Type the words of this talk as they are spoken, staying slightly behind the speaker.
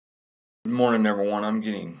Good morning, everyone. I'm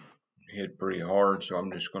getting hit pretty hard, so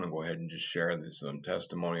I'm just going to go ahead and just share this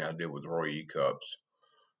testimony I did with Roy EACUPS.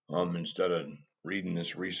 Instead of reading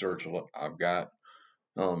this research I've got,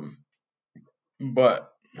 um,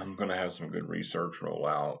 but I'm going to have some good research roll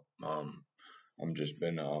out. I'm just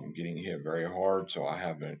been getting hit very hard, so I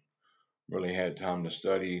haven't really had time to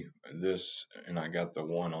study this, and I got the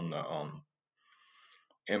one on the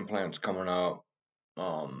implants coming up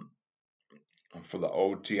um, for the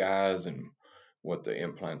OTIs and what the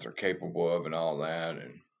implants are capable of and all that,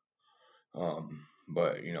 and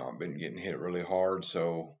but I've been getting hit really hard,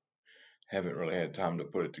 so haven't really had time to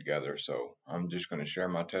put it together. So I'm just going to share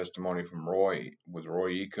my testimony from Roy with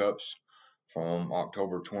Roy EACUPS from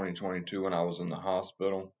October 2022 when I was in the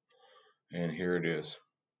hospital, and here it is.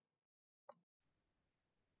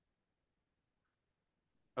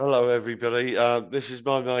 Hello, everybody. This is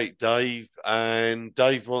my mate Dave, and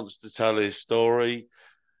Dave wants to tell his story.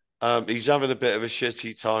 He's having a bit of a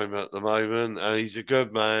shitty time at the moment, and he's a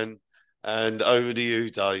good man. And over to you,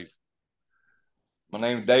 Dave. My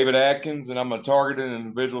name is David Atkins, and I'm a targeted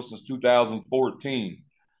individual since 2014.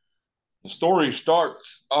 The story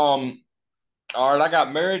starts. All right, I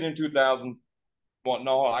got married in 2000. Well,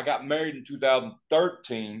 no, I got married in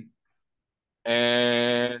 2013,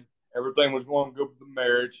 and everything was going good with the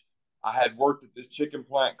marriage. I had worked at this chicken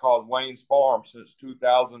plant called Wayne's Farm since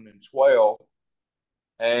 2012,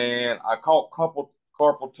 and I caught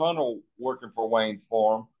carpal tunnel working for Wayne's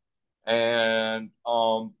Farm, and I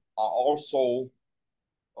also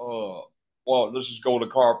well, let's just go to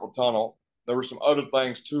carpal tunnel. There were some other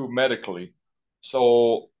things too medically.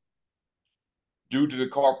 So due to the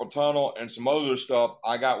carpal tunnel and some other stuff,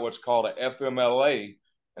 I got what's called a FMLA.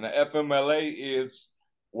 And the FMLA is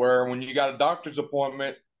where when you got a doctor's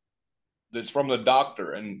appointment that's from the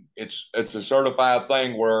doctor, and it's a certified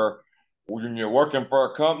thing where when you're working for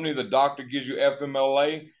a company, the doctor gives you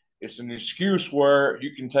FMLA. It's an excuse where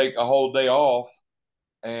you can take a whole day off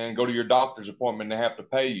and go to your doctor's appointment and they have to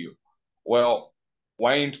pay you. Well,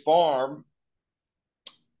 Wayne's Farm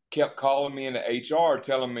kept calling me into HR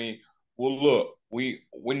telling me, well, look, we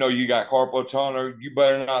know you got carpal tunnel. You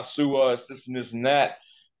better not sue us, this and this and that,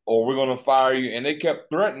 or we're going to fire you. And they kept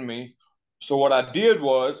threatening me. So what I did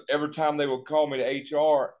was every time they would call me to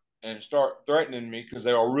HR and start threatening me because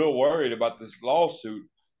they were real worried about this lawsuit,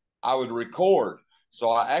 I would record.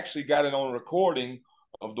 So I actually got it on recording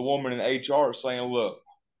of the woman in HR saying, look,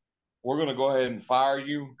 we're going to go ahead and fire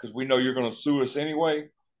you because we know you're going to sue us anyway.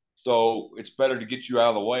 So it's better to get you out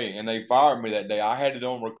of the way. And they fired me that day. I had it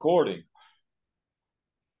on recording.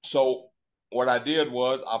 So what I did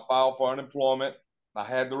was I filed for unemployment. I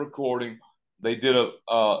had the recording. They did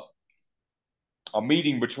a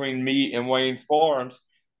meeting between me and Wayne's Farms,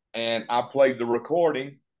 and I played the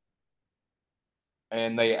recording.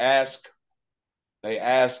 And they asked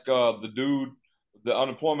the dude, the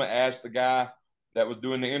unemployment asked the guy that was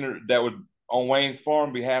doing that was on Wayne's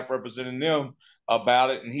Farm behalf representing them about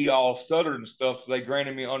it, and he all stuttered and stuff, so they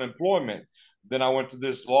granted me unemployment. Then I went to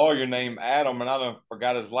this lawyer named Adam, and I don't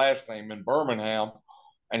forgot his last name in Birmingham,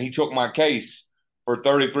 and he took my case for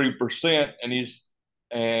 33%,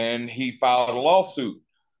 and he filed a lawsuit.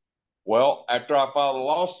 Well, after I filed a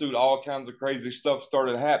lawsuit, all kinds of crazy stuff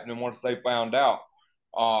started happening once they found out.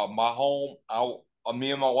 My home,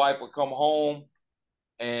 me and my wife would come home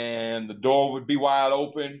and the door would be wide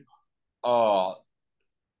open. Uh,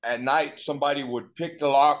 at night, somebody would pick the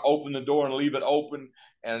lock, open the door, and leave it open,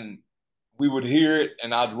 and we would hear it.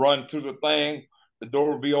 And I'd run to the thing. The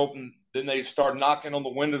door would be open. Then they'd start knocking on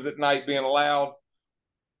the windows at night, being loud.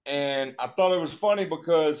 And I thought it was funny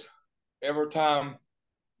because every time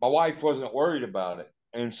my wife wasn't worried about it,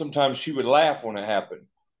 and sometimes she would laugh when it happened.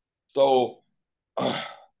 So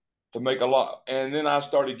to make a lot, and then I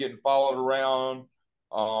started getting followed around.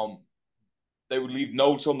 Um, they would leave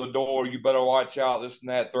notes on the door. You better watch out, this and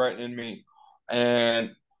that, threatening me.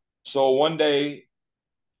 And so one day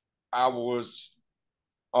I was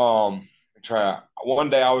try. One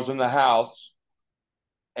day I was in the house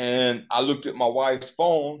and I looked at my wife's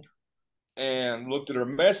phone and looked at her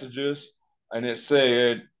messages, and it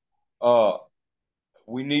said, uh,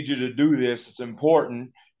 "We need you to do this. It's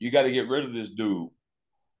important. You got to get rid of this dude."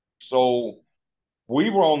 So we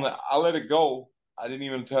were on the. I let it go. I didn't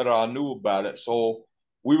even tell her I knew about it. So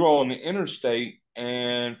we were on the interstate,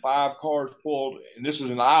 and five cars pulled. And this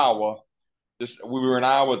was in Iowa. We were in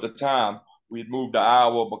Iowa at the time. We had moved to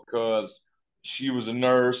Iowa because she was a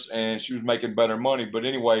nurse and she was making better money. But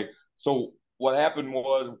anyway, so what happened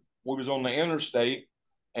was we was on the interstate,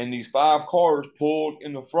 and these five cars pulled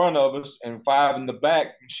in the front of us and five in the back.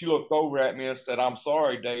 And she looked over at me and said, "I'm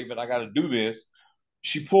sorry, David, I got to do this."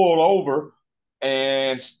 She pulled over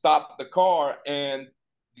and stopped the car, and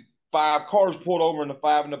 5 cars pulled over, and the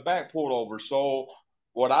 5 in the back pulled over. So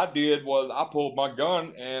what I did was I pulled my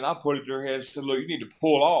gun and I put it to her head and said, "Look, you need to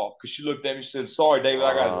pull off." Because she looked at me and said, "Sorry, David,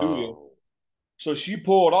 I got to do this." Oh, So she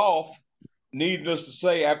pulled off. Needless to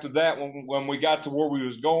say, after that, when we got to where we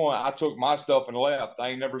was going, I took my stuff and left. I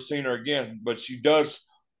ain't never seen her again. But she does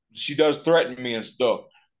threaten me and stuff.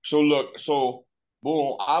 So look, so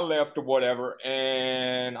boom, I left or whatever,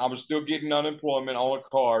 and I was still getting unemployment on a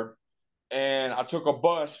card, and I took a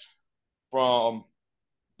bus from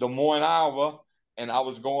Des Moines, Iowa, and I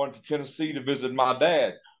was going to Tennessee to visit my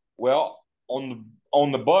dad. Well, on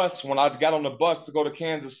the bus, when I got on the bus to go to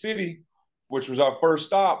Kansas City, which was our first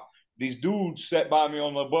stop, these dudes sat by me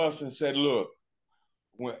on the bus and said, "Look,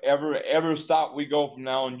 whenever every stop we go from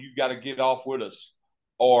now on, you got to get off with us,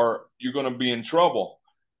 or you're going to be in trouble."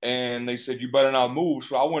 And they said, "You better not move."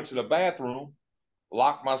 So I went to the bathroom,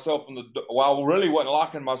 locked myself in the door. Well, I really wasn't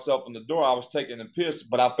locking myself in the door. I was taking a piss,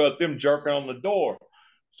 but I felt them jerking on the door.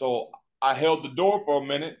 So I held the door for a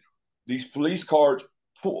minute. These police cars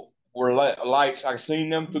were lights. I seen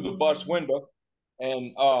them through the bus window.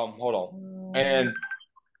 And hold on. And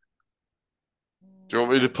do you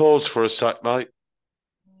want me to pause for a sec, mate?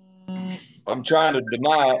 I'm trying to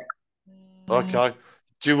deny it. Okay.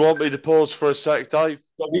 Do you want me to pause for a sec, Dave?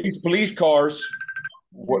 So these police cars,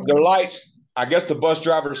 their lights, I guess the bus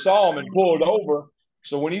driver saw them and pulled over.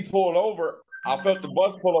 So when he pulled over, I felt the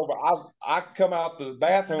bus pull over. I come out the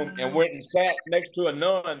bathroom and went and sat next to a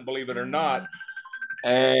nun, believe it or not.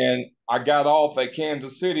 And I got off at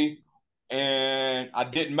Kansas City, and I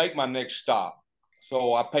didn't make my next stop.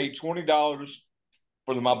 So I paid $20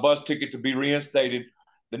 for my bus ticket to be reinstated.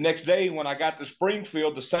 The next day, when I got to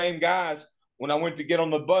Springfield, the same guys, when I went to get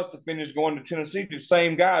on the bus to finish going to Tennessee, the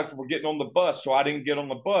same guys were getting on the bus, so I didn't get on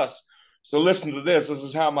the bus. So listen to this. This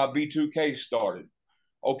is how my B2K started.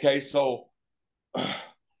 Okay, so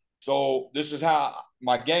this is how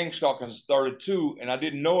my gang stalking started too, and I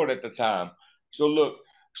didn't know it at the time. So look,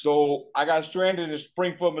 so I got stranded in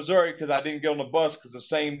Springfield, Missouri, because I didn't get on the bus because the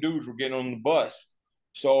same dudes were getting on the bus.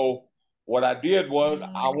 So what I did was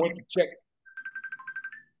I went to check.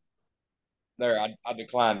 There, I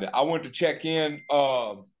declined it. I went to check in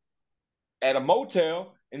at a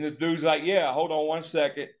motel, and this dude's like, "Yeah, hold on 1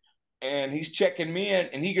 second," and he's checking me in,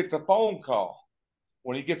 and he gets a phone call.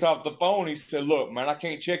 When he gets off the phone, he said, "Look, man, I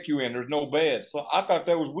can't check you in. There's no bed." So I thought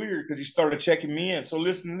that was weird because he started checking me in. So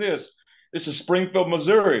listen to this. This is Springfield,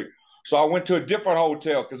 Missouri. So I went to a different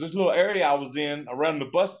hotel because this little area I was in around the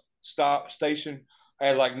bus stop station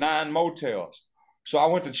has like 9 motels. So I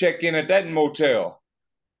went to check in at that motel.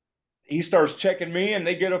 He starts checking me in.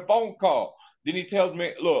 They get a phone call. Then he tells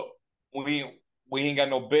me, "Look, we we ain't got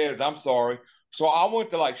no beds. I'm sorry." So I went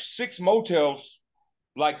to like 6 motels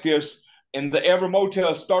like this, and the every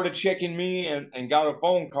motel started checking me and got a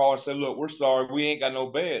phone call and said, "Look, we're sorry, we ain't got no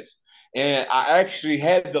beds." And I actually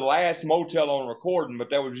had the last motel on recording, but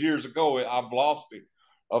that was years ago. I've lost it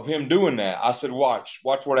of him doing that. I said, watch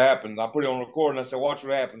what happens. I put it on recording. I said, "Watch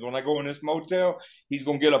what happens. When I go in this motel, he's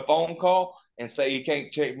gonna get a phone call and say he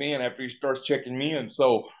can't check me in after he starts checking me in."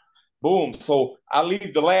 So boom. So I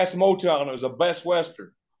leave the last motel and it was a Best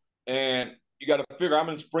Western. And you got to figure I'm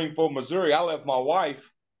in Springfield, Missouri. I left my wife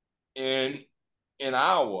in in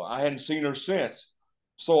Iowa. I hadn't seen her since.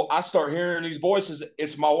 So I start hearing these voices.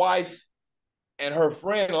 It's my wife and her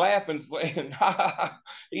friend laughing, saying, "Ha, ha, ha.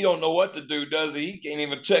 He don't know what to do, does he? He can't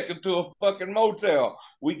even check into a fucking motel.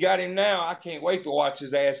 We got him now. I can't wait to watch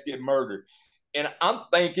his ass get murdered." And I'm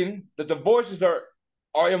thinking that the voices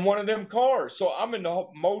are in one of them cars. So I'm in the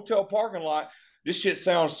motel parking lot. This shit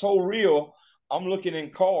sounds so real. I'm looking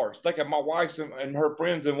in cars, thinking my wife's and her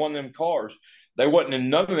friends in one of them cars. They wasn't in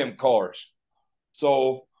none of them cars.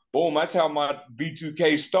 So boom, that's how my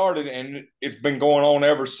B2K started, and it's been going on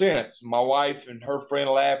ever since. My wife and her friend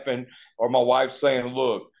laughing, or my wife saying,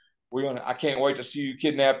 "Look, I can't wait to see you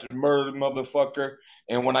kidnapped and murdered, motherfucker."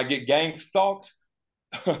 And when I get gang stalked,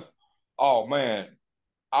 oh man,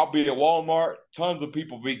 I'll be at Walmart. Tons of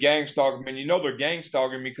people be gang stalking me. And you know they're gang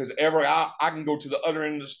stalking me because I can go to the other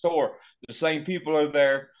end of the store. The same people are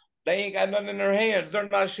there. They ain't got nothing in their hands. They're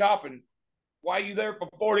not shopping. Why are you there for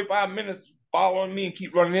 45 minutes following me and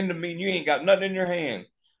keep running into me and you ain't got nothing in your hand?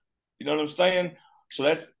 You know what I'm saying? So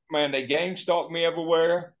that's, man, they gang stalk me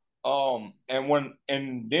everywhere. And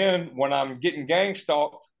then when I'm getting gang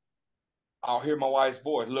stalked, I'll hear my wife's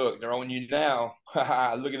voice. "Look, they're on you now."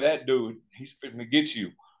 Look at that dude. He's fitting to get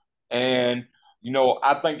you. And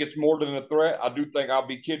I think it's more than a threat. I do think I'll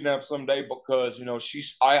be kidnapped someday because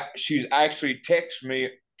she's actually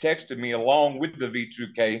texted me along with the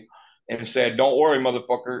V2K and said, "Don't worry,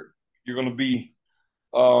 motherfucker, you're gonna be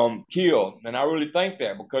killed." And I really think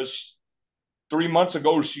that because 3 months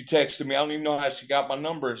ago she texted me. I don't even know how she got my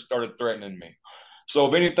number and started threatening me. So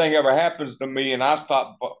if anything ever happens to me and I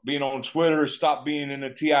stop being on Twitter, stop being in the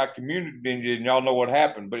TI community, then y'all know what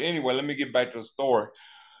happened. But anyway, let me get back to the story.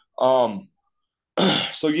 Um,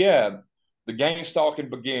 so yeah, the gang stalking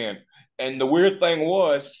began. And the weird thing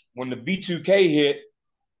was when the V2K hit,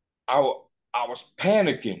 I, I was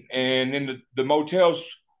panicking. And in the motels,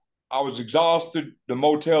 I was exhausted. The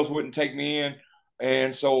motels wouldn't take me in.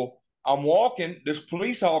 And so I'm walking. This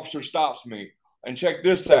police officer stops me. And check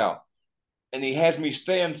this out. And he has me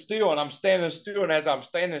stand still. And I'm standing still. And as I'm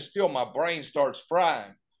standing still, my brain starts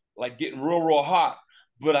frying, like getting real, real hot.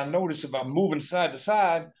 But I notice if I'm moving side to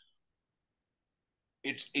side,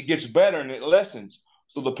 it gets better and it lessens.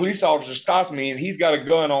 So the police officer stops me and he's got a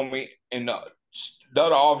gun on me, and the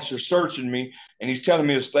other officer searching me, and he's telling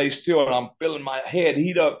me to stay still, and I'm feeling my head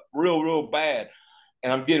heat up real, real bad,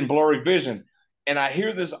 and I'm getting blurry vision. And I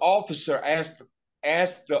hear this officer ask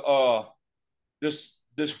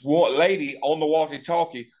this one lady on the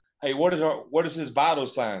walkie-talkie, "Hey, what is his vital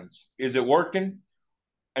signs? Is it working?"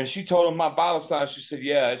 And she told him my vital signs. She said,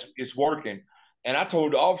 "Yeah, it's working." And I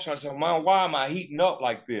told the officer, I said, "Man, why am I heating up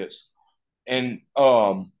like this?" And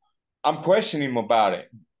I'm questioning him about it.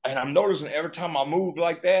 And I'm noticing every time I move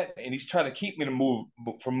like that, and he's trying to keep me to move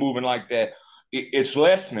from moving like that, it's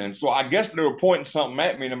lessening. So I guess they were pointing something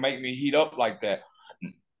at me to make me heat up like that.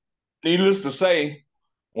 Needless to say,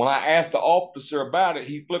 when I asked the officer about it,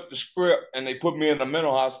 he flipped the script and they put me in a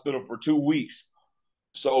mental hospital for 2 weeks.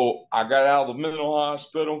 So I got out of the mental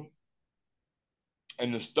hospital,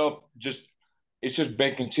 and the stuff it's just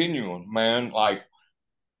been continuing, man. Like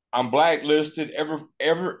I'm blacklisted.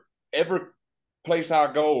 Every place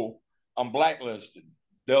I go, I'm blacklisted.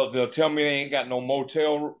 They'll tell me they ain't got no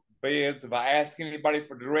motel beds. If I ask anybody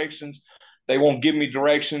for directions, they won't give me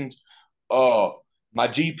directions. Uh, my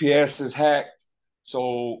GPS is hacked.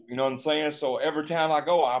 So you know what I'm saying. So every time I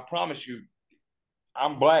go, I promise you,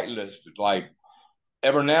 I'm blacklisted. Like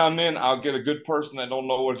every now and then, I'll get a good person that don't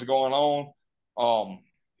know what's going on. Um,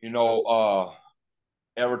 you know,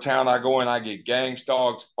 every town I go in, I get gang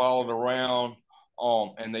stalks followed around,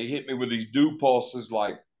 and they hit me with these dew pulses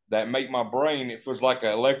like that make my brain. It feels like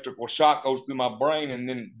an electrical shock goes through my brain, and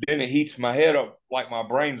then it heats my head up like my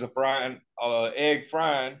brain's a frying egg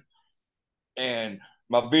frying, and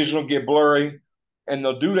my vision will get blurry. And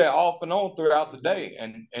they'll do that off and on throughout the day,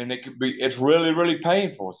 and it's really really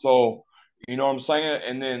painful. So you know what I'm saying?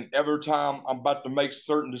 And then every time I'm about to make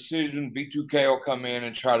certain decision, V2K will come in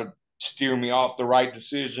and try to steer me off the right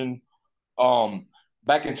decision. Um,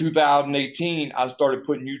 Back in 2018, I started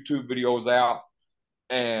putting YouTube videos out,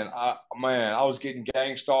 and I was getting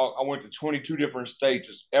gang stalked. I went to 22 different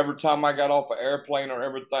states. Every time I got off an airplane or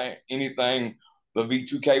anything, the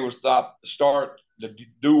V2K would start, the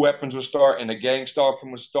do weapons would start, and the gang stalking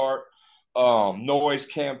would start. Noise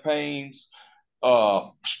campaigns,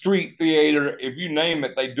 street theater, if you name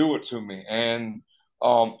it, they do it to me, and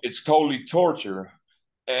it's totally torture.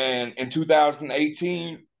 And in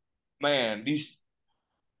 2018, man, these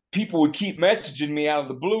people would keep messaging me out of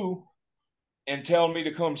the blue and telling me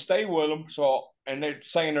to come stay with them. So, and they're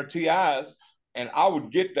saying they're TIs, and I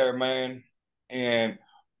would get there, man, and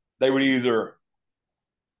they would either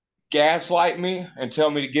gaslight me and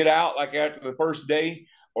tell me to get out like after the first day,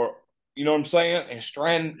 or you know what I'm saying,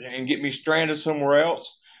 and get me stranded somewhere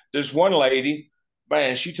else. There's one lady,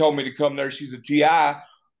 man, she told me to come there. She's a TI.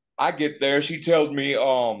 I get there, she tells me,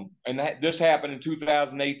 this happened in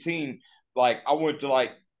 2018. Like I went to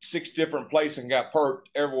like 6 different places and got perked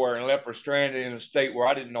everywhere and left her stranded in a state where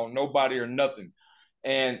I didn't know nobody or nothing.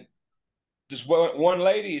 And this one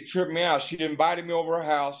lady, it tripped me out. She invited me over her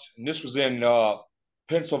house, and this was in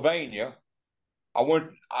Pennsylvania.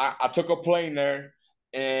 I took a plane there,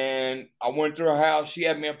 and I went to her house. She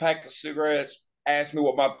had me a pack of cigarettes, asked me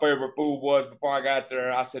what my favorite food was before I got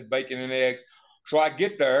there. I said bacon and eggs. So I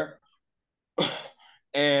get there,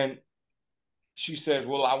 and she said,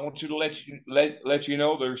 "Well, I want you to let you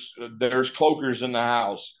know there's cloakers in the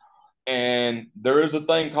house, and there is a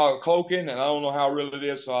thing called cloaking, and I don't know how real it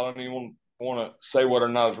is, so I don't even want to say whether or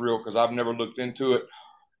not it's real because I've never looked into it."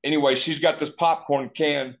 Anyway, she's got this popcorn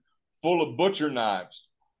can full of butcher knives,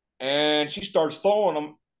 and she starts throwing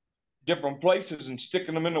them different places and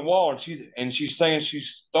sticking them in the wall, and she's saying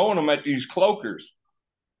she's throwing them at these cloakers.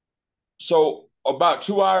 So about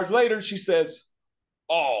 2 hours later, she says,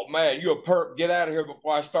 "Oh man, you a perp, get out of here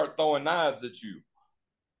before I start throwing knives at you."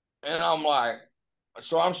 And I'm like,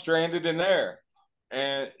 so I'm stranded in there.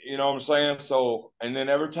 And you know what I'm saying? So, and then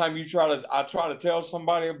every time I try to tell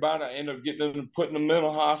somebody about it, I end up getting them put in the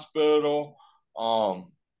mental hospital.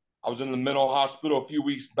 I was in the mental hospital a few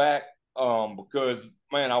weeks back, because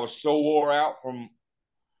man, I was so wore out from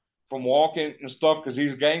walking and stuff because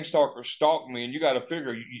these gang stalkers stalked me. And you got to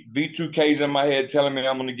figure V2K's in my head telling me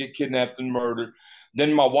I'm going to get kidnapped and murdered.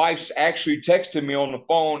 Then my wife's actually texting me on the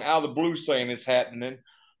phone out of the blue saying it's happening.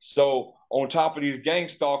 So on top of these gang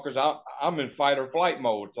stalkers, I'm in fight or flight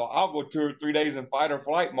mode. So I'll go 2 or 3 days in fight or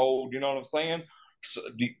flight mode. You know what I'm saying? So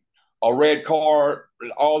a red card,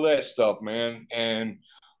 all that stuff, man. And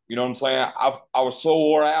you know what I'm saying? I was so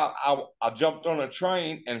wore out. I jumped on a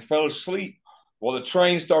train and fell asleep. Well, the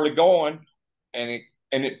train started going, and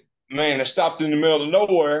it man, it stopped in the middle of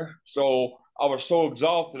nowhere. So I was so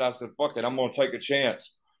exhausted. I said, "Fuck it, I'm gonna take a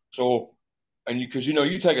chance." So, and because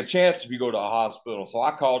you take a chance if you go to a hospital. So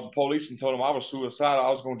I called the police and told them I was suicidal. I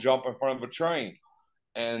was gonna jump in front of a train,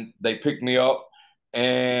 and they picked me up.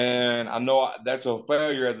 And I know that's a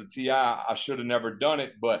failure as a TI. I should have never done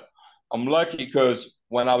it, but I'm lucky because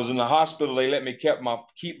when I was in the hospital, they let me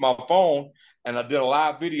keep my phone, and I did a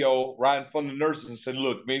live video right in front of the nurses and said,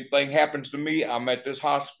 "Look, if anything happens to me, I'm at this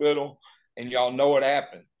hospital, and y'all know what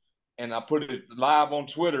happened." And I put it live on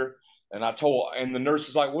Twitter, and the nurse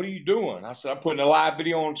is like, "What are you doing?" I said, "I'm putting a live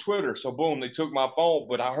video on Twitter." So boom, they took my phone,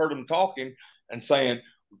 but I heard them talking and saying,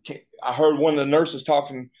 I heard one of the nurses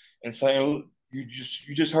talking and saying, you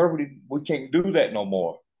just heard we can't do that no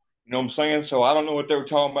more. You know what I'm saying? So I don't know what they were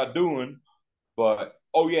talking about doing, but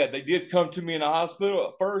oh yeah, they did come to me in the hospital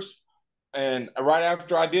at first, and right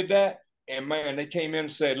after I did that, and man, they came in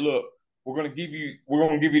and said, "Look, we're gonna give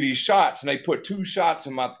you these shots," and they put 2 shots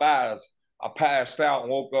in my thighs. I passed out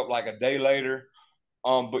and woke up like a day later.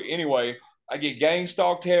 But anyway, I get gang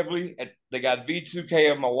stalked heavily. They got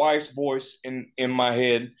V2K of my wife's voice in my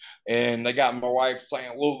head, and they got my wife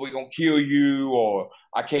saying, "Well, we're gonna kill you," or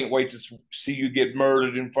 "I can't wait to see you get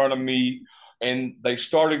murdered in front of me." And they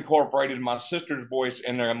started incorporating my sister's voice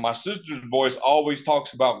in there. And my sister's voice always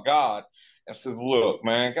talks about God and says, "Look,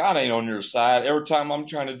 man, God ain't on your side. Every time I'm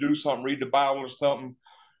trying to do something, read the Bible or something,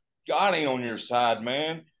 God ain't on your side,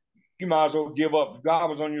 man. You might as well give up. If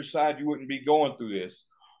God was on your side, you wouldn't be going through this."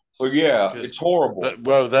 So yeah, it's Because, horrible.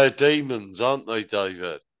 well, they're demons, aren't they,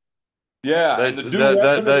 David? Yeah, They're and the do they're they're,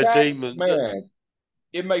 weapon they're attacks, demons. man,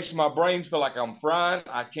 it makes my brain feel like I'm frying.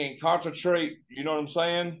 I can't concentrate. You know what I'm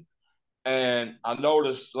saying? And I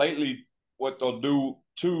noticed lately what they'll do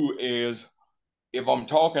too is if I'm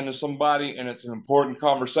talking to somebody and it's an important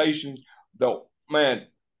conversation, they'll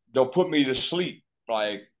put me to sleep.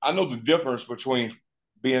 Like I know the difference between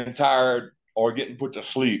being tired or getting put to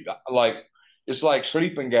sleep. Like it's like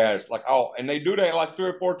sleeping gas. Like oh, and they do that like 3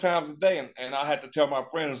 or 4 times a day. And I had to tell my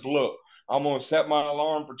friends, look, I'm gonna set my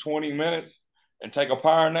alarm for 20 minutes and take a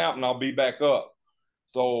power nap, and I'll be back up.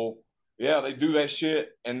 So yeah, they do that shit,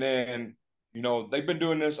 and then they've been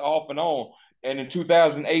doing this off and on. And in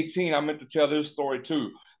 2018, I meant to tell this story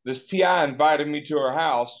too. This TI invited me to her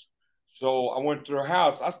house, so I went to her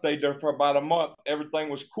house. I stayed there for about a month.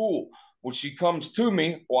 Everything was cool. When she comes to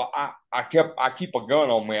me, well, I keep a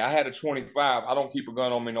gun on me. I had a 25. I don't keep a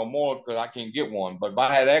gun on me no more because I can't get one. But if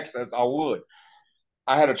I had access, I would.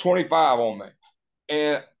 I had a 25 on me,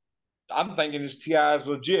 and I'm thinking this TI is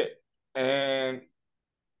legit. And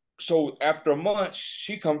so after a month,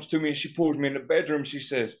 she comes to me and she pulls me in the bedroom. She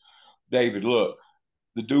says, "David, look,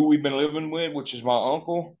 the dude we've been living with, which is my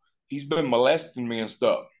uncle, he's been molesting me and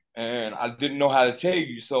stuff. And I didn't know how to tell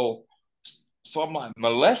you. So I'm like,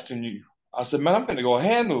 molesting you?" I said, "Man, I'm going to go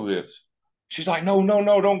handle this." She's like, "No, no,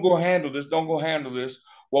 no, don't go handle this. Don't go handle this.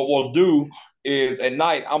 What we'll do is at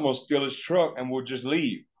night, I'm going to steal his truck and we'll just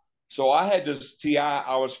leave." So I had this TI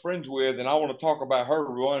I was friends with, and I want to talk about her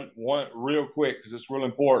one real quick because it's real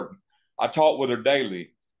important. I talk with her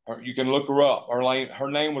daily. You can look her up. Her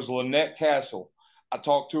name was Lynette Castle. I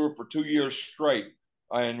talked to her for 2 years straight,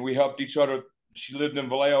 and we helped each other. She lived in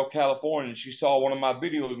Vallejo, California, and she saw one of my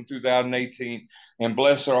videos in 2018. And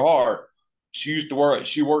bless her heart, she used to work.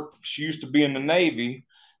 She worked. She used to be in the Navy,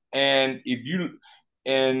 and if you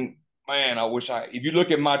and man, I wish I. If you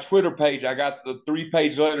look at my Twitter page, I got the 3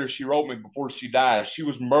 page letter she wrote me before she died. She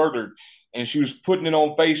was murdered, and she was putting it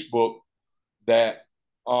on Facebook that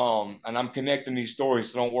and I'm connecting these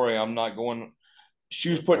stories, so don't worry, I'm not going. She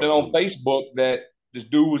was No putting it on problem. Facebook that this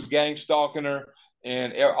dude was gang stalking her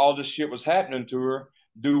and all this shit was happening to her,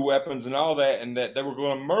 do weapons and all that, and that they were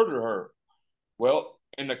going to murder her. Well,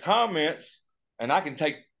 in the comments, and I can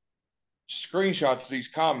take screenshots of these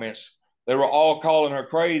comments, they were all calling her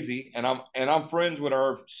crazy, and I'm friends with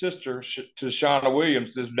her sister, Shauna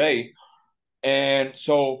Williams, this day, And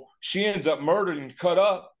so she ends up murdered and cut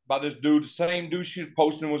up by this dude, the same dude she was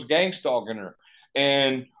posting was gang stalking her.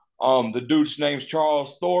 And the dude's name's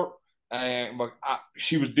Charles Thorpe. And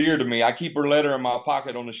she was dear to me. I keep her letter in my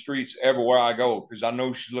pocket on the streets everywhere I go because I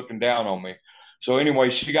know she's looking down on me. So anyway,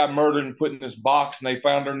 she got murdered and put in this box, and they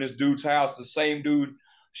found her in this dude's house. The same dude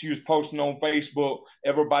she was posting on Facebook.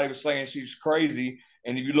 Everybody was saying she's crazy.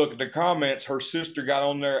 And if you look at the comments, her sister got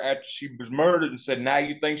on there after she was murdered and said, "Now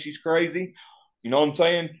you think she's crazy?" You know what I'm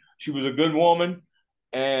saying? She was a good woman,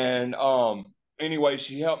 and anyway,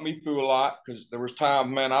 she helped me through a lot because there was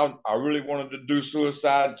times, man, I really wanted to do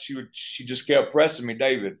suicide. She just kept pressing me,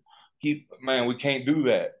 David. Man, we can't do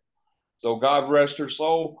that. So God rest her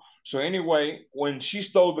soul. So anyway, when she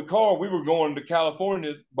stole the car, we were going to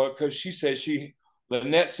California because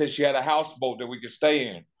Lynette said she had a houseboat that we could stay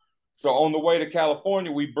in. So on the way to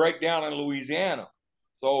California, we break down in Louisiana.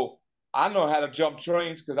 So I know how to jump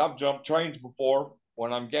trains because I've jumped trains before.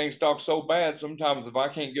 When I'm gang stalked so bad, sometimes if I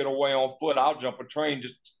can't get away on foot, I'll jump a train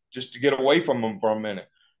just to get away from them for a minute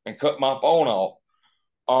and cut my phone off.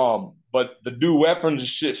 But the do weapons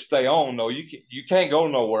shit stay on though. You can't go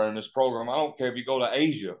nowhere in this program. I don't care if you go to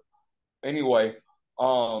Asia. Anyway,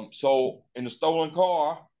 so in the stolen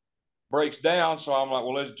car breaks down, so I'm like,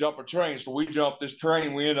 well, let's jump a train. So we jump this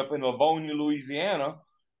train. We end up in Livonia, Louisiana,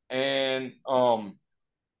 and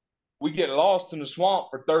we get lost in the swamp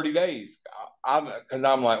for 30 days. Because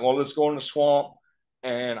I'm like, well, let's go in the swamp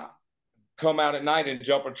and come out at night and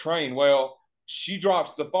jump a train. Well, she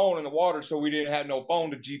drops the phone in the water, so we didn't have no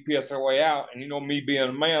phone to GPS our way out. And you know, me being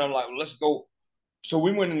a man, I'm like, well, let's go. So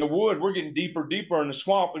we went in the wood. We're getting deeper, deeper in the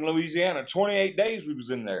swamp in Louisiana. 28 days we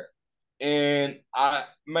was in there. And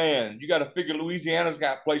man, you got to figure Louisiana's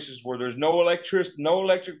got places where there's no electricity, no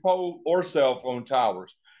electric pole or cell phone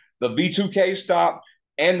towers. The B2K stopped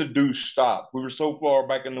and the Deuce stopped. We were so far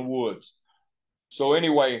back in the woods. So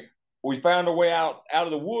anyway, we found our way out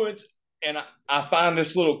of the woods, and I find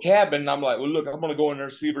this little cabin. And I'm like, well, look, I'm gonna go in there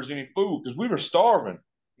and see if there's any food because we were starving.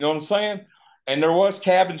 You know what I'm saying? And there was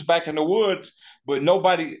cabins back in the woods, but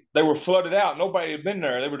nobody. They were flooded out. Nobody had been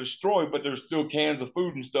there. They were destroyed, but there's still cans of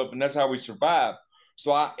food and stuff, and that's how we survived.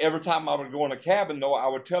 So every time I would go in a cabin, though, I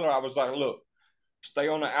would tell her I was like, look, stay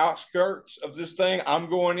on the outskirts of this thing. I'm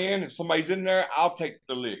going in. If somebody's in there, I'll take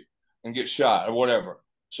the lick and get shot or whatever.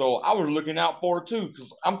 So I was looking out for her too, because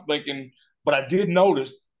I'm thinking, but I did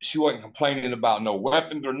notice she wasn't complaining about no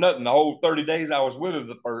weapons or nothing. The whole 30 days I was with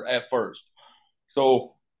her at first.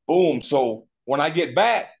 So boom. So when I get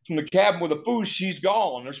back from the cabin with the food, she's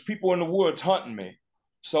gone. There's people in the woods hunting me.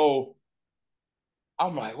 So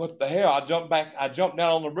I'm like, what the hell? I jumped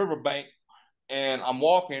down on the riverbank and I'm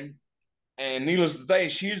walking. And needless to say,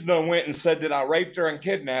 she's done went and said that I raped her and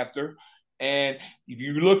kidnapped her. And if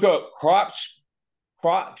you look up Crotz,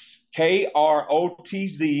 Krotz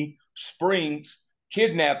Springs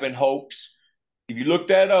kidnapping hoax, if you look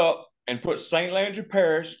that up and put St. Landry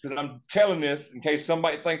Parish, because I'm telling this in case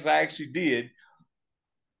somebody thinks I actually did,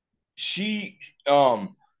 she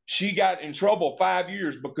she got in trouble 5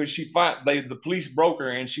 years because the police broke her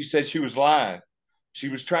and she said she was lying. She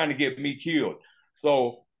was trying to get me killed.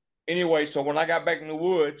 So anyway, so when I got back in the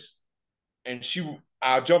woods and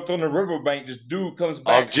I jumped on the riverbank, this dude comes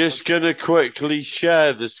I'm back. just going to quickly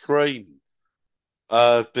share the screen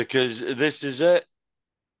because this is it.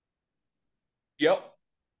 Yep.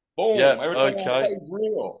 Boom. Yep. Everything I say Okay. is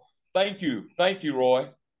real. Thank you. Thank you, Roy.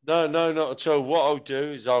 No, no, not at all. What I'll do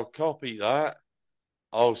is I'll copy that.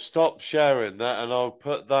 I'll stop sharing that and I'll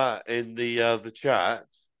put that in the chat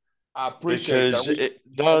I appreciate that. because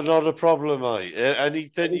no, not a problem, mate. Are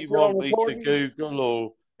Anything we you still on want me to recording? Google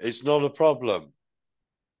or it's not a problem.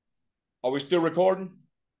 Are we still recording?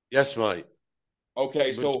 Yes, mate. Okay,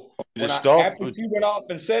 Would so you when stop? after she went off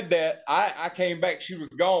and said that, I came back. She was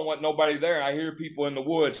gone, wasn't nobody there. I hear people in the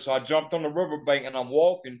woods, so I jumped on the riverbank and I'm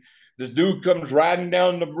walking. This dude comes riding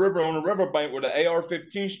down the river on the riverbank with an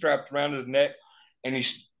AR-15 strapped around his neck, and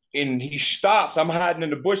he stops. I'm hiding in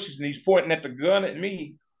the bushes, and he's pointing at the gun at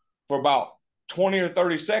me for about 20 or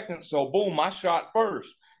 30 seconds. So boom, I shot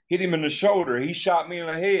first, hit him in the shoulder. He shot me in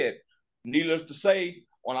the head. Needless to say,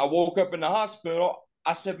 when I woke up in the hospital,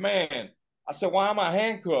 I said, man, I said, why am I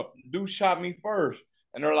handcuffed? The dude shot me first.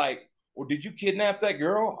 And they're like, well, did you kidnap that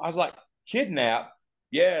girl? I was like, kidnap?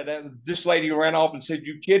 Yeah, this lady ran off and said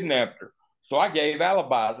you kidnapped her. So I gave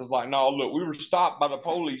alibis. I was like, no, look, we were stopped by the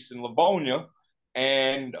police in Livonia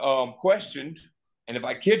and questioned. And if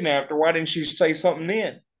I kidnapped her, why didn't she say something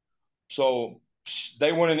then? So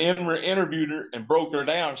they went and interviewed her and broke her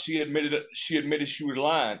down. She admitted she was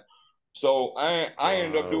lying. So I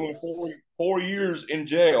ended up Wow. doing four years in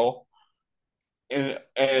jail,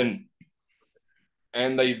 and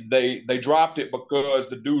and they dropped it because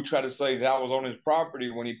the dude tried to say that I was on his property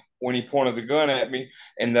when he pointed the gun at me,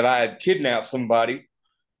 and that I had kidnapped somebody,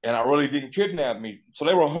 and I really didn't kidnap me. So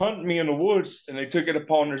they were hunting me in the woods, and they took it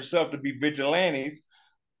upon themselves to be vigilantes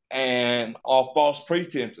and all false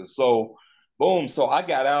pretenses. So boom, so I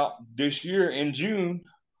got out this year in June,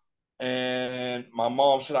 and my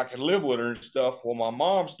mom said I could live with her and stuff. Well, my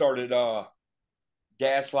mom started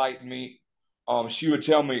gaslighting me. She would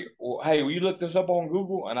tell me, well, "Hey, will you look this up on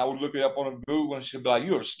Google?" And I would look it up on Google, and she'd be like,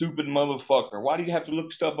 "You're a stupid motherfucker. Why do you have to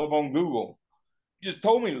look stuff up on Google? You just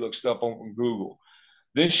told me to look stuff up on Google."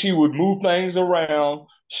 Then she would move things around.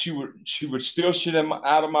 She would steal shit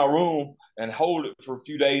out of my room and hold it for a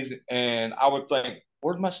few days, and I would think,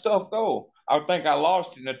 "Where'd my stuff go?" I would think I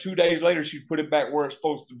lost it, and then 2 days later, she'd put it back where it's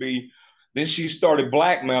supposed to be. Then she started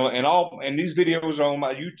blackmailing, and these videos are on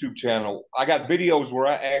my YouTube channel. I got videos where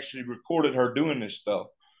I actually recorded her doing this stuff.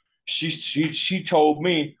 She told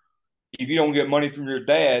me, if you don't get money from your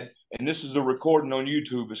dad, and this is a recording on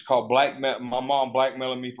YouTube. It's called "Blackmail." My mom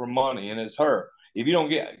blackmailing me for money, and it's her. If you don't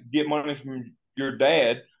get money from your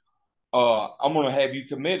dad, I'm gonna have you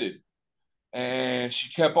committed. And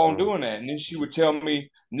she kept on Oh. doing that. And then she would tell me,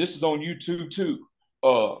 and this is on YouTube too.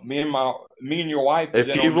 Me and your wife is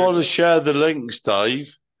If in you on your. want to share the links,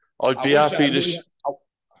 Dave, I'd I be wish I happy to. knew. Oh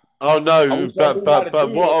I no, wish I knew how to but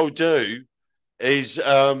do what it. I'll do is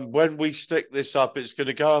when we stick this up, it's going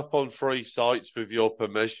to go up on 3 sites with your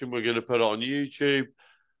permission. We're going to put it on YouTube.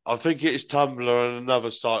 I think it's Tumblr and another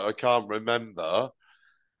site I can't remember.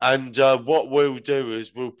 And what we'll do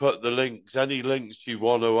is we'll put the links, any links you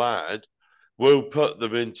want to add, we'll put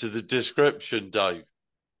them into the description, Dave.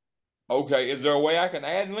 Okay, is there a way I can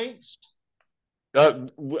add links?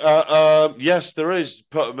 Yes, there is.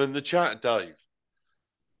 Put them in the chat, Dave.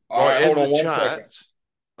 All Right right, hold in the on 1 second. chat.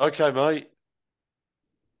 Okay, mate.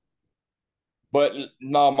 But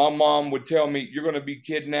no, my mom would tell me, "You're going to be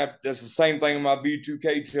kidnapped." That's the same thing my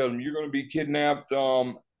B2K tells me. "You're going to be kidnapped,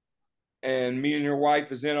 and me and your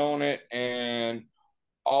wife is in on it, and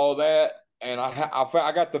all that." And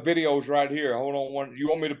I got the videos right here. Hold on one. You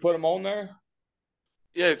want me to put them on there?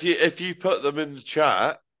 Yeah, if you put them in the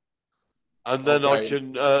chat, and then I Okay.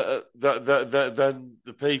 can then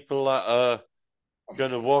the people that are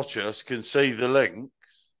going to watch us can see the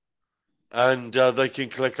links, and they can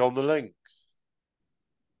click on the links.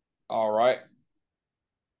 All right.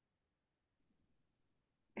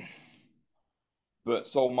 But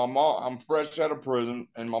so my mom, I'm fresh out of prison,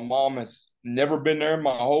 and my mom has never been there in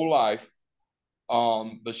my whole life.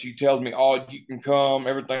 But she tells me, "Oh, you can come.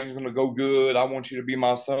 Everything's gonna go good. I want you to be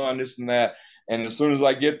my son, this and that." And as soon as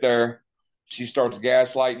I get there, she starts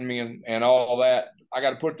gaslighting me and all that. I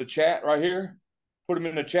got to put the chat right here. Put them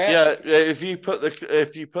in the chat. Yeah, if you put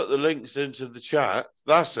the links into the chat,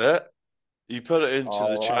 that's it. You put it into the All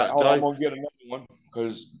right, chat, hold on. I'm Dave. gonna get another one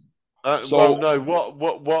because Well, so no.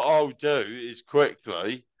 What I'll do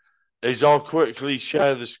is I'll quickly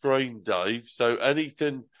share the screen, Dave. So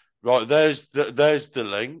anything, right? There's the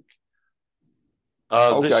link.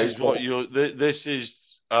 This okay. is what this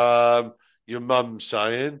is your mum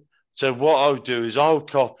saying. So what I'll do is I'll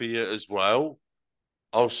copy it as well.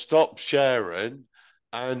 I'll stop sharing,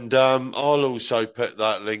 and I'll also put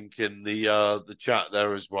that link in the chat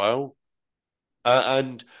there as well.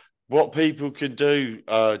 And what people can do,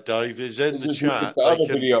 Dave, is in Let's the just look at chat the they other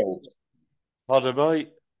can. videos. Pardon, mate.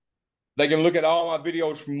 They can look at all my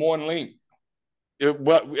videos from one link.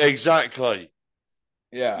 Well, exactly.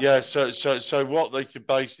 Yeah. Yeah. So what they can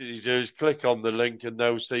basically do is click on the link and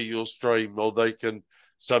they'll see your stream, or they can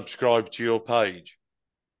subscribe to your page.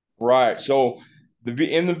 Right. So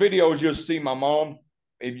in the videos you'll see my mom,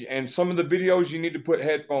 and some of the videos you need to put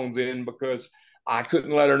headphones in because I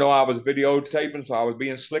couldn't let her know I was videotaping, so I was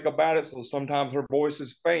being slick about it. So sometimes her voice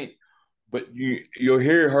is faint, but you'll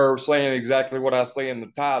hear her saying exactly what I say in the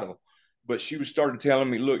title. But she was started telling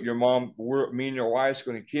me, "Look, your mom, me and your wife's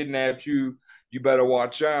going to kidnap you. You better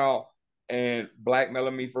watch out," and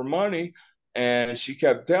blackmailing me for money. And she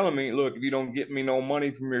kept telling me, "Look, if you don't get me no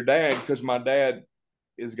money from your dad, because my dad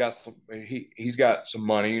has got some, he's got some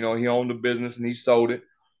money. You know, he owned a business and he sold it."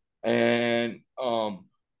 And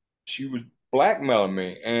she was blackmailing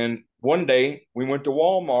me. And one day we went to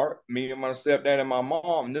Walmart, me and my stepdad and my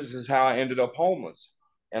mom, and this is how I ended up homeless.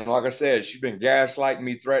 And like I said, she's been gaslighting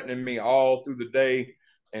me, threatening me all through the day.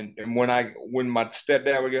 And when my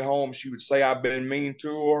stepdad would get home, she would say I've been mean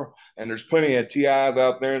to her. And there's plenty of TIs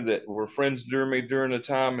out there that were friends during me during the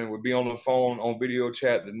time and would be on the phone on video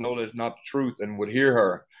chat that know that's not the truth and would hear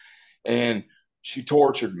her. And she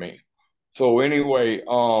tortured me. So anyway,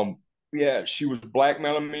 yeah, she was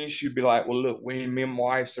blackmailing me. She'd be like, "Well, look, me and my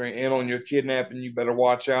wife are in on your kidnapping. You better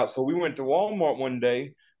watch out." So we went to Walmart one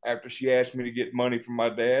day after she asked me to get money from my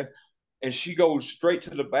dad, and she goes straight to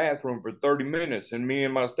the bathroom for 30 minutes. And me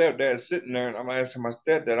and my stepdad sitting there, and I'm asking my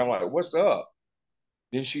stepdad, I'm like, "What's up?"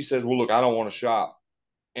 Then she says, "Well, look, I don't want to shop."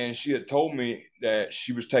 And she had told me that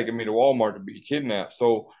she was taking me to Walmart to be kidnapped.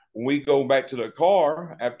 So when we go back to the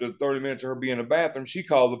car after 30 minutes of her being in the bathroom, she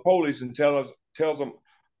calls the police and tells them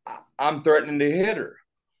I'm threatening to hit her.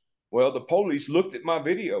 Well, the police looked at my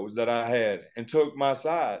videos that I had and took my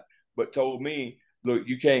side, but told me, look,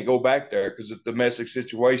 you can't go back there because it's a domestic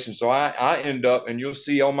situation. So I end up, and you'll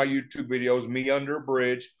see on my YouTube videos, me under a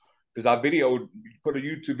bridge because put a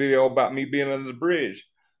YouTube video about me being under the bridge.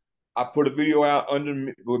 I put a video out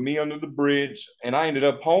with me under the bridge, and I ended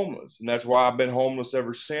up homeless, and that's why I've been homeless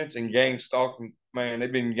ever since. And gang stalking, man, they've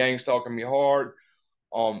been gang stalking me hard.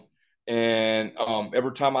 Um,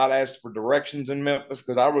 every time I'd ask for directions in Memphis,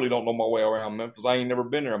 because I really don't know my way around Memphis. I ain't never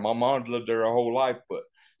been there. My mom lived there her whole life, but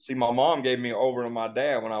see, my mom gave me over to my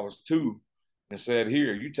dad when I was 2, and said,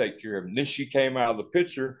 "Here, you take care of him." Then she came out of the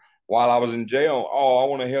picture while I was in jail. "Oh, I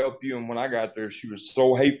want to help you." And when I got there, she was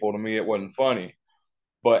so hateful to me, it wasn't funny.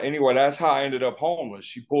 But anyway, that's how I ended up homeless.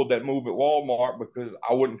 She pulled that move at Walmart because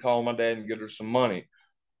I wouldn't call my dad and get her some money.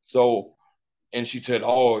 So, and she said,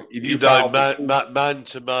 "Oh, if You you know, file for man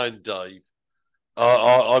to man, Dave.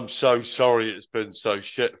 I'm so sorry it's been so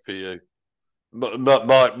shit for you.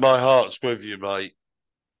 My heart's with you, mate.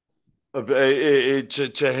 To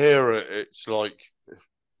hear it, it's like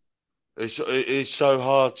it's so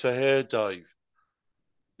hard to hear, Dave.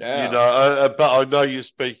 You yeah, know, but I know you're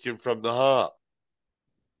speaking from the heart.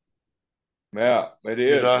 yeah, it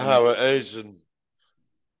You is." know how it is, and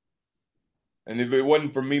And if it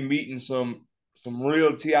wasn't for me meeting some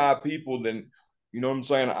real TI people, then you know what I'm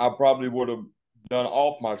saying, I probably would have done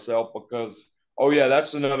off myself because oh yeah,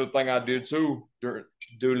 that's another thing I did too due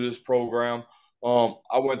to this program.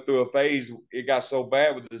 I went through a phase. It got so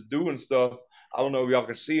bad with this doing stuff. I don't know if y'all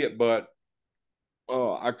can see it, but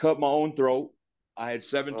I cut my own throat. I had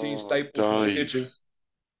 17 oh, staples and Dave. stitches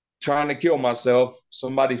trying to kill myself.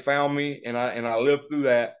 Somebody found me, and I lived through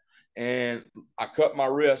that. And I cut my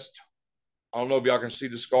wrist. I don't know if y'all can see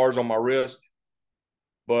the scars on my wrist,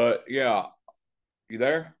 but yeah, you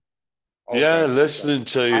there? Yeah, Okay, okay. listening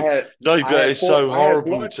to I you. had No, but it's so I had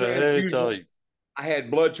horrible blood to hear, transfusion. Dave. I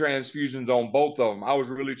had blood transfusions on both of them. I was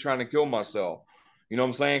really trying to kill myself. You know what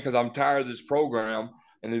I'm saying? Because I'm tired of this program,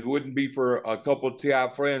 and if it wouldn't be for a couple of TI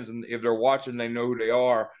friends, and if they're watching, they know who they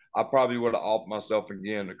are. I probably would have off myself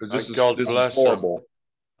again because And God this is bless them. horrible.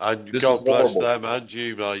 And This is God bless horrible. them and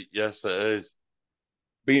you, mate. Yes, it is.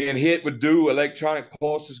 Being hit with dew, electronic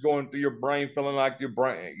pulses going through your brain, feeling like your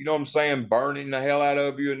brain, you know what I'm saying, burning the hell out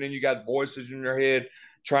of you. And then you got voices in your head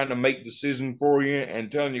trying to make decisions for you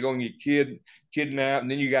and telling you're going to get kidnapped.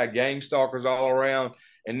 And then you got gang stalkers all around.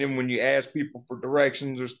 And then when you ask people for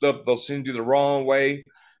directions or stuff, they'll send you the wrong way.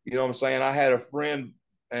 You know what I'm saying? I had a friend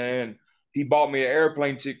and he bought me an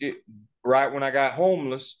airplane ticket right when I got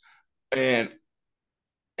homeless. And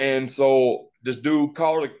so this dude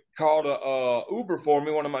called a Uber for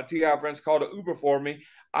me. One of my TI friends called an Uber for me.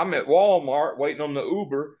 I'm at Walmart waiting on the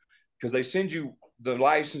Uber because they send you the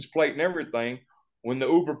license plate and everything. When the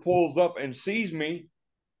Uber pulls up and sees me,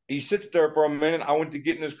 he sits there for a minute. I went to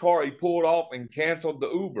get in his car. He pulled off and canceled the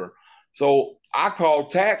Uber. So I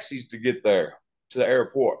called taxis to get there to the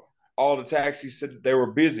airport. All the taxis said that they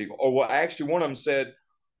were busy. Or well, actually, one of them said,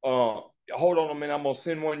 "Hold on a minute, I'm gonna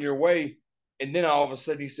send one your way." And then all of a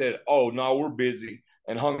sudden he said, "Oh no, we're busy,"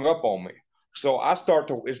 and hung up on me. So I start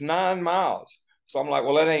to. It's 9 miles. So I'm like,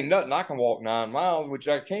 "Well, that ain't nothing. I can walk 9 miles, which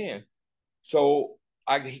I can." So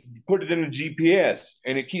I put it in the GPS,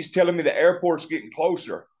 and it keeps telling me the airport's getting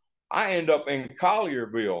closer. I end up in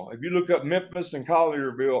Collierville. If you look up Memphis and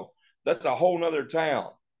Collierville, that's a whole nother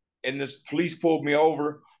town. And this police pulled me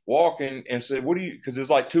over walking and said, "What are you?" Because it's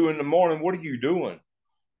like 2 in the morning. "What are you doing?"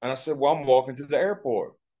 And I said, "Well, I'm walking to the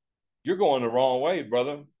airport." "You're going the wrong way,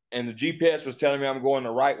 brother." And the GPS was telling me I'm going the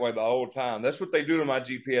right way the whole time. That's what they do to my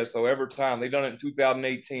GPS, though, every time. They done it in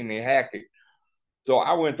 2018. They hack it. So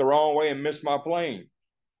I went the wrong way and missed my plane.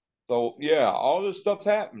 So yeah, all this stuff's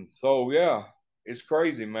happened. So yeah, it's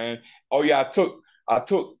crazy, man. Oh yeah, I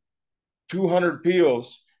took 200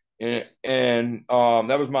 pills, and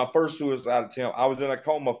that was my first suicide attempt. I was in a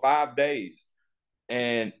coma 5 days,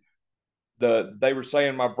 and they were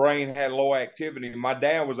saying my brain had low activity. My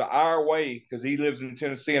dad was an hour away because he lives in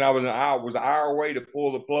Tennessee, and I was an hour away to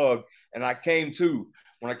pull the plug, and I came to.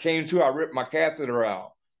 When I came to, I ripped my catheter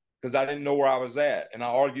out because I didn't know where I was at, and I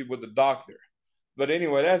argued with the doctor. But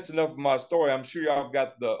anyway, that's enough of my story. I'm sure y'all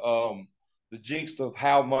got the jinx of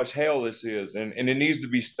how much hell this is, and it needs to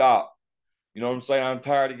be stopped. You know what I'm saying? I'm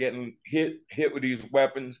tired of getting hit with these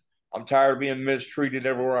weapons. I'm tired of being mistreated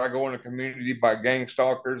everywhere I go in the community by gang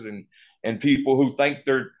stalkers and people who think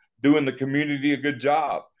they're doing the community a good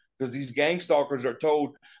job. Because these gang stalkers are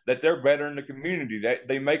told that they're better in the community. That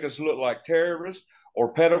they make us look like terrorists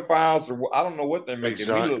or pedophiles, or I don't know what they're making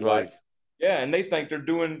me look like. Exactly. Yeah, and they think they're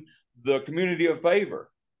doing the community a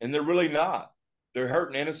favor, and they're really not. They're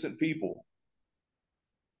hurting innocent people.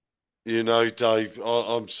 You know, Dave,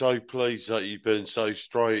 I'm so pleased that you've been so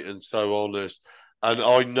straight and so honest. And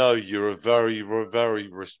I know you're a very, very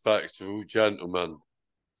respectable gentleman.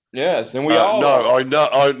 Yes, and we all No, are.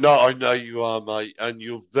 I know you are, mate, and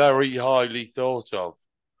you're very highly thought of.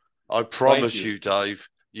 I Thank promise you. you, Dave.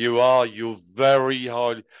 You are. You're very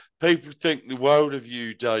highly. People think the world of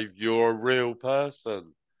you, Dave. You're a real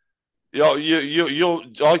person. You're.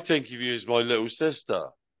 I think of you as my little sister.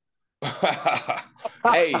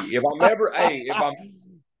 Hey,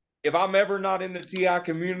 if I'm ever not in the TI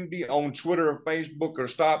community on Twitter or Facebook or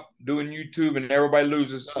stop doing YouTube and everybody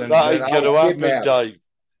loses, and That then ain't going I'll to happen, kidnap. Dave.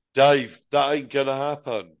 Dave, that ain't going to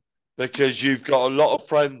happen because you've got a lot of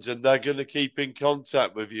friends and they're going to keep in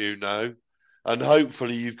contact with you now. And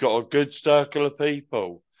hopefully, you've got a good circle of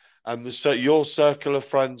people, and your circle of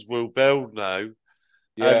friends will build now.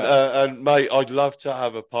 Yeah. And mate, I'd love to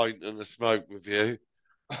have a pint and a smoke with you.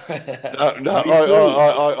 No, no, Me too.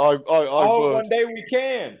 I I hope would. one day we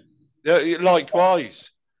can. Yeah,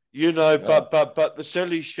 likewise. You know, Yeah. but the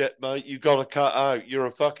silly shit, mate, you got to cut out. You're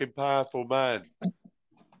a fucking powerful man,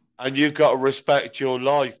 and you've got to respect your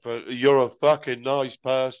life. You're a fucking nice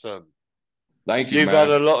person. Thank you, You've had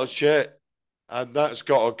man. a lot of shit, and that's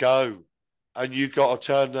got to go. And you've got to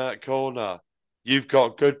turn that corner. You've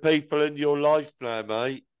got good people in your life now,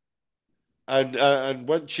 mate. And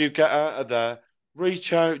once you get out of there,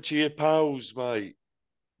 reach out to your pals, mate.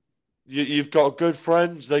 You've got good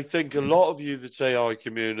friends. They think a lot of you, the TI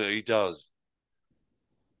community does.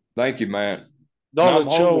 Thank you, man. And Not I'm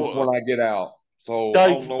at homeless all. when I get out, so I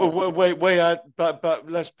don't Dave, know. we had, but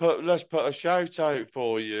let's put a shout out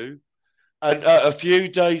for you. And a few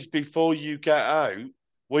days before you get out,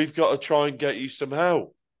 we've got to try and get you some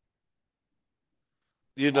help.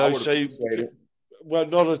 You I know, would so appreciate it. well,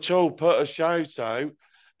 not at all. Put a shout out,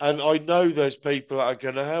 and I know there's people that are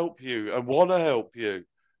going to help you and want to help you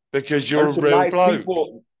because you're a There's some real nice bloke.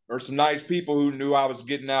 people. There's some nice people who knew I was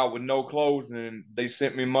getting out with no clothes, and they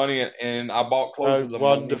sent me money, and I bought clothes Oh, with the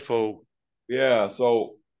money. wonderful! Yeah,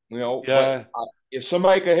 so but Yeah, if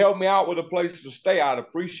somebody could help me out with a place to stay, I'd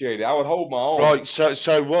appreciate it. I would hold my own. right.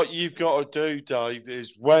 So what you've got to do, Dave,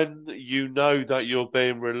 is when you know that you're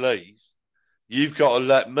being released, you've got to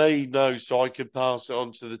let me know so I can pass it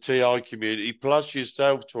on to the TI community, plus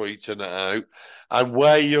yourself tweeting it out, and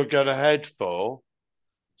where you're going to head for, I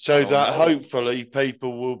so don't that know. hopefully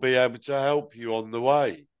people will be able to help you on the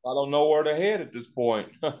way. I don't know where to head at this point.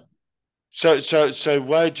 So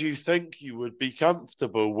where do you think you would be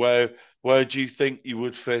comfortable? Where do you think you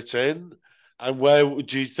would fit in? And where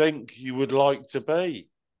do you think you would like to be?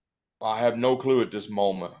 I have no clue at this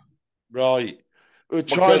moment. Right. Well,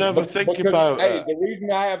 try and have a think Because about hey, it. the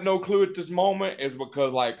reason I have no clue at this moment is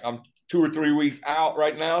because like I'm 2 or 3 weeks out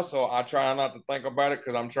right now, so I try not to think about it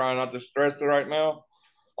because I'm trying not to stress it right now.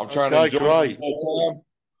 I'm trying to Okay, enjoy the great. whole time,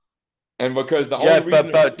 and because the Yeah, only reason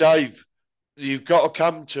it but really, Dave, you've got to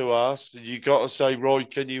come to us and you've got to say, Roy,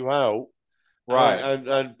 can you help? right,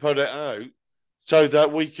 And put it out so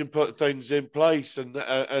that we can put things in place and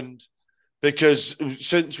because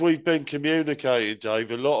since we've been communicating,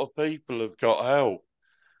 Dave, a lot of people have got help.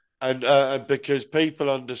 And because people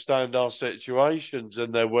understand our situations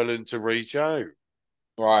and they're willing to reach out,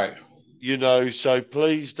 right. you know. So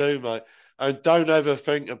please do, mate, and don't ever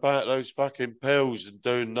think about those fucking pills and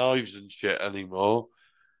doing knives and shit anymore.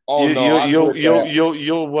 Oh no, I quit that.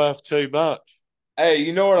 You're worth too much. Hey,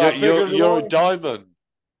 you know what I figured, You're a Roy? diamond.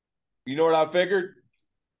 You know what I figured?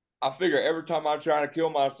 I figure every time I try to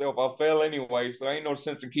kill myself, I fail anyway, so ain't no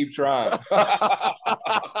sense in keep trying.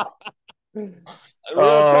 Real talk.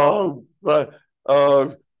 Oh, but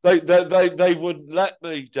they wouldn't let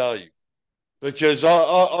me, Dave, because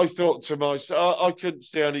I thought to myself I couldn't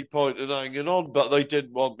see any point in hanging on, but they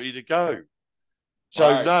didn't want me to go.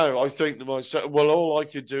 So Right, now I think to myself, well, all I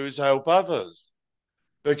could do is help others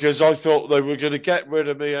because I thought they were going to get rid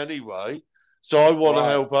of me anyway. So I want to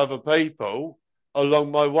right. help other people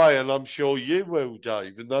along my way, and I'm sure you will,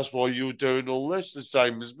 Dave. And that's why you're doing all this the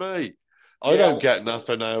same as me. I Yeah. don't get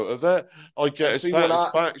nothing out of it. I get And a see when I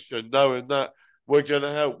satisfaction knowing that we're going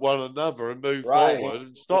to help one another and move Right. forward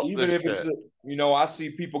and stop Even this if it's, shit. I see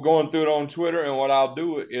people going through it on Twitter, and what I'll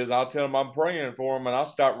do is I'll tell them I'm praying for them, and I'll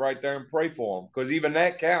stop right there and pray for them, because even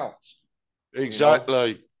that counts,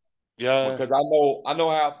 Exactly. Yeah, because I know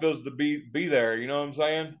how it feels to be there. You know what I'm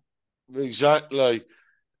saying? exactly.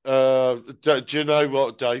 Do you know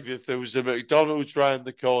what, Dave? If there was a McDonald's round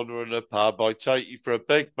the corner and a pub, I'd take you for a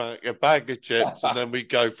Big Mac, a bag of chips, and then we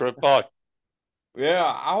go for a pie. Yeah,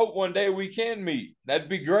 I hope one day we can meet. That'd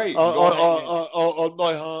be great. And go ahead. On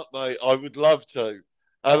my heart, mate, I would love to.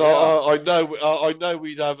 And Yeah. I know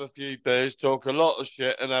we'd have a few beers, talk a lot of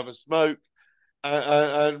shit, and have a smoke.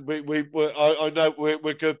 And I know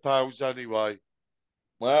we're good pals anyway.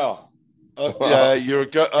 Well, Yeah, I you're a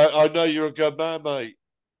good. I know you're a good man, mate.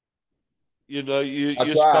 You know,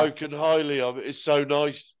 you're try. spoken highly of. It's so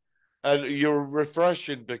nice, and you're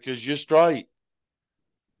refreshing because you're straight.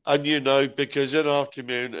 And you know, because in our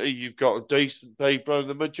community, you've got decent people, and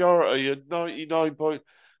the majority, 99 point,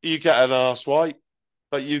 you get an arse wipe,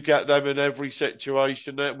 but you get them in every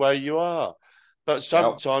situation where you are. But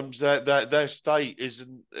Yep. sometimes their state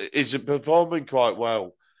isn't performing quite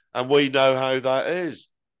well, and we know how that is.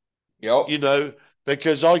 Yep. You know,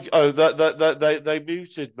 because that they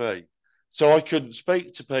muted me, so I couldn't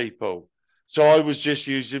speak to people. So I was just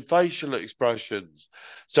using facial expressions.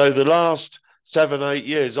 So the last 7, 8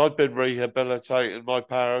 years, I've been rehabilitating my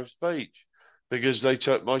power of speech because they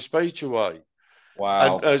took my speech away.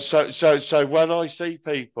 And Wow. so when I see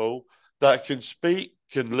people that can speak,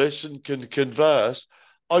 can listen, can converse,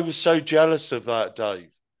 I was so jealous of that,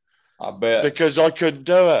 Dave, I bet. because I couldn't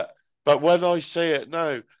do it. But when I see it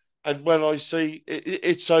now, and when I see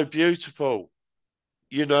it's so beautiful,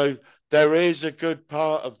 you know, there is a good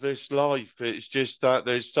part of this life. It's just that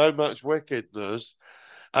there's so much wickedness,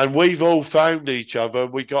 and we've all found each other.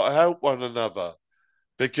 We got to help one another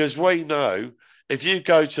because we know if you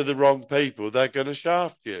go to the wrong people, they're going to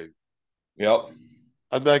shaft you. Yep.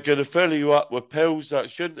 And they're going to fill you up with pills that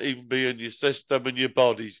shouldn't even be in your system, and your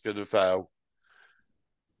body's going to fail.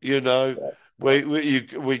 You know, we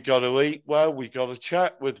got to eat well. We got to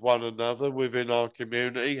chat with one another within our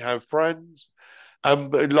community, have friends,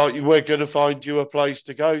 and like we're going to find you a place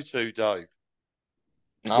to go to, Dave.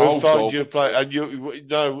 I We'll hope find so. you a place, and you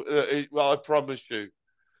know, well, I promise you,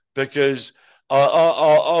 because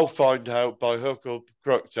I'll find help by hook or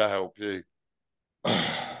crook to help you.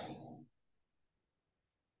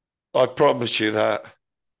 I promise you that.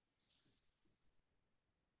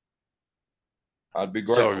 I'd be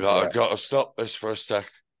Sorry, grateful but for I've that. got to stop this for a sec.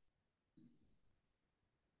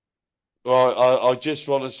 Right, I just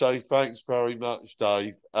want to say thanks very much,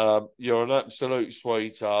 Dave. You're an absolute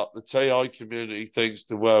sweetheart. The TI community thinks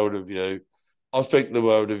the world of you. I think the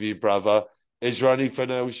world of you, brother. Is there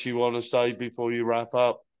anything else you want to say before you wrap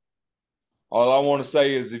up? All I want to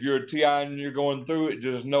say is if you're a TI and you're going through it,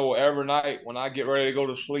 just know every night when I get ready to go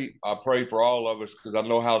to sleep, I pray for all of us because I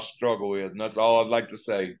know how struggle is. And that's all I'd like to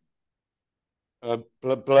say.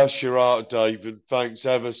 Bless your heart, Dave, and thanks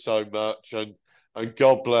ever so much. And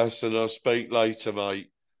God bless, and I'll speak later,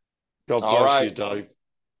 mate. God All bless right. you, Dave.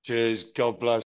 Cheers. God bless.